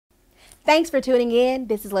Thanks for tuning in.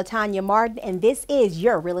 This is LaTonya Martin, and this is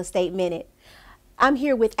your Real Estate Minute. I'm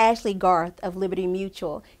here with Ashley Garth of Liberty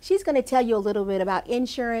Mutual. She's going to tell you a little bit about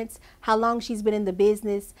insurance, how long she's been in the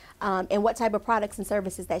business, and what type of products and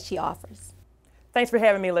services that she offers. Thanks for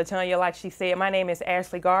having me, LaTonya. Like she said, my name is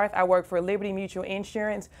Ashley Garth. I work for Liberty Mutual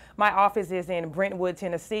Insurance. My office is in Brentwood,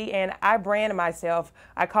 Tennessee, and I brand myself,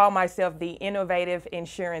 I call myself the innovative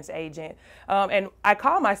insurance agent. And I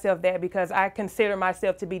call myself that because I consider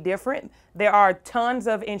myself to be different. There are tons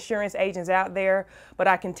of insurance agents out there, but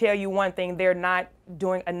I can tell you one thing, they're not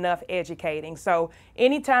doing enough educating. So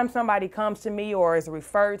anytime somebody comes to me or is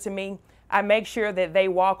referred to me, I make sure that they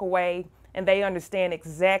walk away and they understand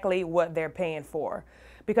exactly what they're paying for.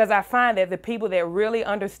 Because I find that the people that really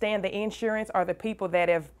understand the insurance are the people that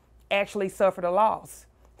have actually suffered a loss.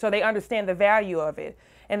 So they understand the value of it.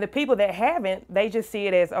 And the people that haven't, they just see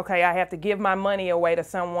it as, okay, I have to give my money away to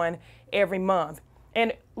someone every month.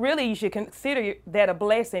 And really you should consider that a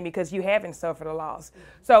blessing because you haven't suffered a loss.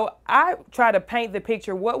 So I try to paint the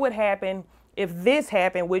picture, what would happen if this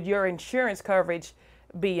happened? Would your insurance coverage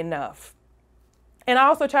be enough? And I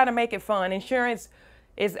also try to make it fun. Insurance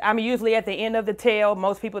is, I'm usually at the end of the tail.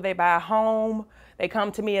 Most people, they buy a home. They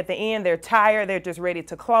come to me at the end. They're tired. They're just ready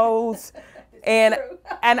to close. and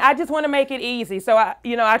I just want to make it easy. So,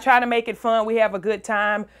 I try to make it fun. We have a good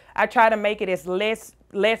time. I try to make it as less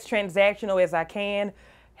transactional as I can,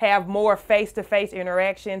 have more face-to-face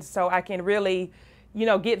interactions so I can really,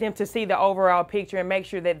 get them to see the overall picture and make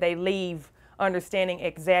sure that they leave understanding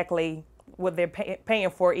exactly what they're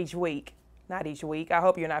paying for each week. Not each week. I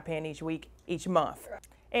hope you're not paying each week, each month.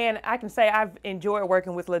 And I can say I've enjoyed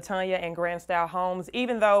working with LaTonya and Grande Homes,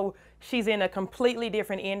 even though she's in a completely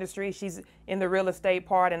different industry. She's in the real estate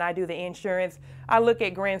part and I do the insurance. I look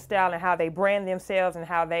at Grande and how they brand themselves and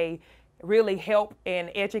how they really help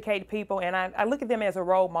and educate people. And I look at them as a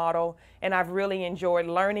role model, and I've really enjoyed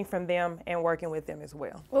learning from them and working with them as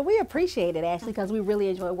well. Well, we appreciate it, Ashley, because we really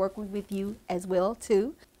enjoy working with you as well,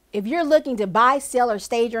 too. If you're looking to buy, sell, or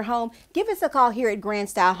stage your home, give us a call here at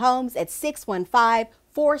Grande Homes at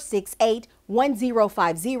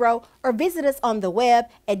 615-468-1050 or visit us on the web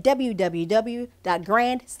at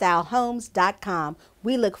www.grandstylehomes.com.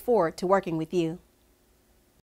 We look forward to working with you.